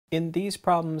In these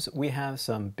problems, we have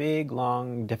some big,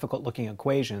 long, difficult-looking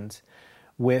equations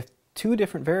with two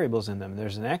different variables in them.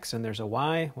 There's an x and there's a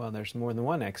y. Well, there's more than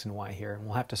one x and y here, and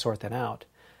we'll have to sort that out.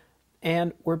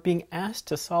 And we're being asked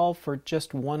to solve for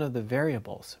just one of the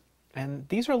variables. And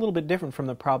these are a little bit different from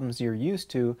the problems you're used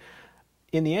to.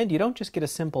 In the end, you don't just get a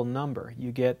simple number.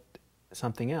 You get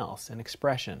something else, an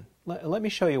expression. Let me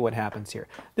show you what happens here.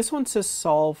 This one says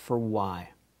solve for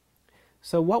y.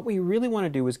 So what we really want to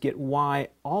do is get y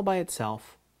all by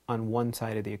itself on one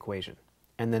side of the equation.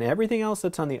 And then everything else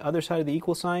that's on the other side of the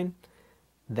equal sign,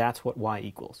 that's what y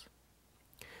equals.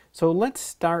 So let's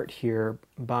start here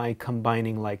by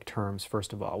combining like terms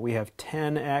first of all. We have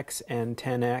 10x and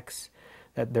 10x,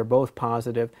 that they're both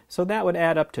positive. So that would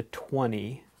add up to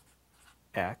 20x.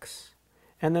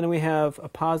 And then we have a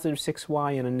positive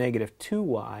 6y and a negative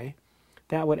 2y.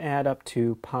 That would add up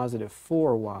to positive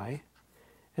 4y.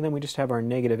 And then we just have our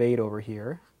negative 8 over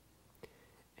here,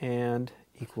 and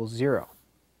equals 0.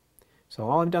 So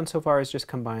all I've done so far is just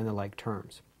combine the like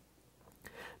terms.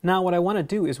 Now what I want to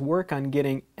do is work on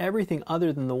getting everything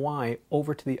other than the y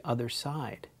over to the other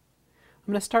side.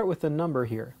 I'm going to start with the number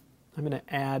here. I'm going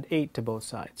to add 8 to both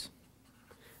sides.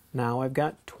 Now I've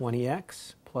got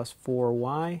 20x plus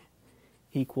 4y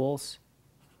equals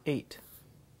 8.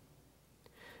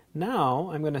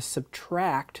 Now I'm going to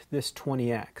subtract this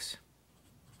 20x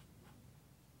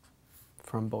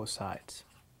from both sides.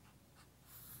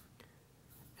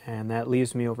 And that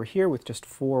leaves me over here with just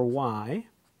 4y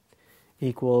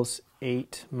equals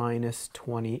 8 minus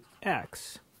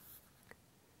 20x.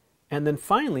 And then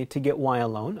finally, to get y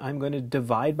alone, I'm going to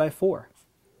divide by 4.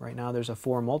 Right now there's a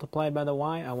 4 multiplied by the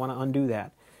y. I want to undo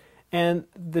that. And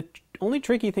the only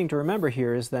tricky thing to remember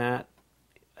here is that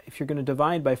if you're going to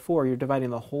divide by 4, you're dividing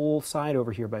the whole side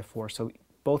over here by 4. So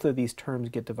both of these terms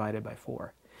get divided by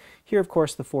 4. Here, of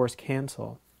course, the 4's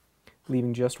cancel,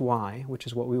 leaving just y, which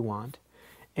is what we want.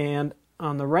 And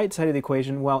on the right side of the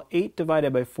equation, well, 8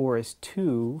 divided by 4 is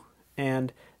 2,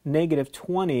 and negative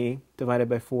 20 divided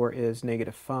by 4 is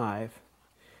negative 5.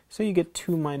 So you get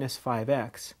 2 minus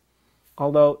 5x.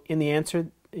 Although in the answer,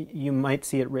 you might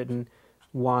see it written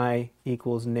y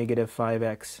equals negative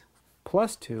 5x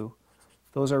plus 2.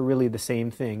 Those are really the same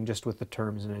thing, just with the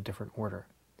terms in a different order.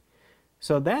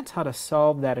 So that's how to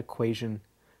solve that equation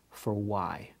for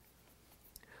y.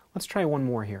 Let's try one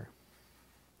more here.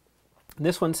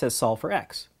 This one says solve for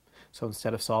x. So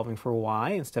instead of solving for y,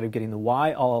 instead of getting the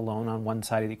y all alone on one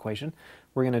side of the equation,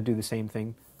 we're going to do the same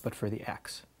thing, but for the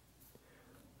x.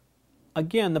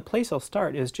 Again, the place I'll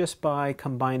start is just by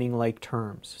combining like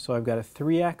terms. So I've got a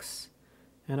 3x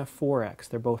and a 4x.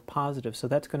 They're both positive, so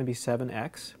that's going to be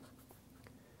 7x.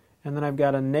 And then I've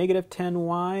got a negative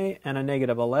 10y and a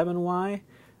negative 11y.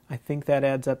 I think that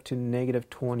adds up to negative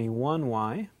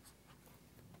 21y.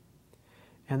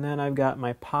 And then I've got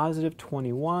my positive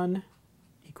 21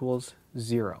 equals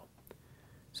 0.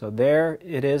 So there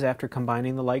it is after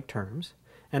combining the like terms.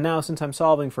 And now since I'm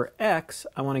solving for x,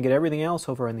 I want to get everything else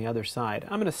over on the other side.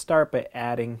 I'm going to start by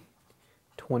adding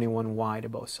 21y to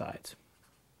both sides.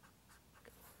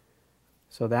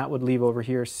 So that would leave over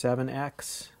here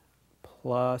 7x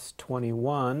plus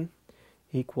 21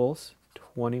 equals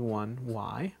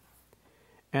 21y.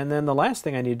 And then the last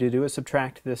thing I need to do is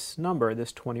subtract this number,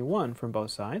 this 21, from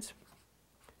both sides.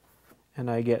 And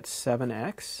I get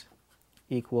 7x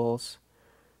equals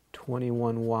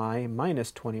 21y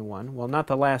minus 21. Well, not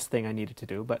the last thing I needed to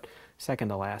do, but second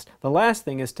to last. The last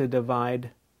thing is to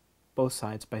divide both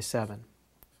sides by 7.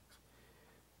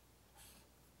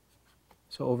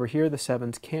 So over here, the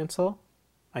 7's cancel.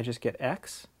 I just get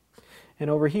x. And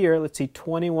over here, let's see,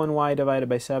 21y divided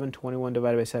by 7. 21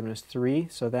 divided by 7 is 3,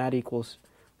 so that equals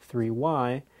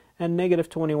 3y. And negative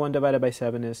 21 divided by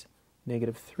 7 is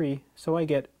negative 3. So I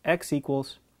get x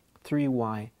equals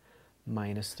 3y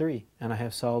minus 3. And I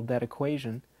have solved that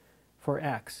equation for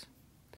x.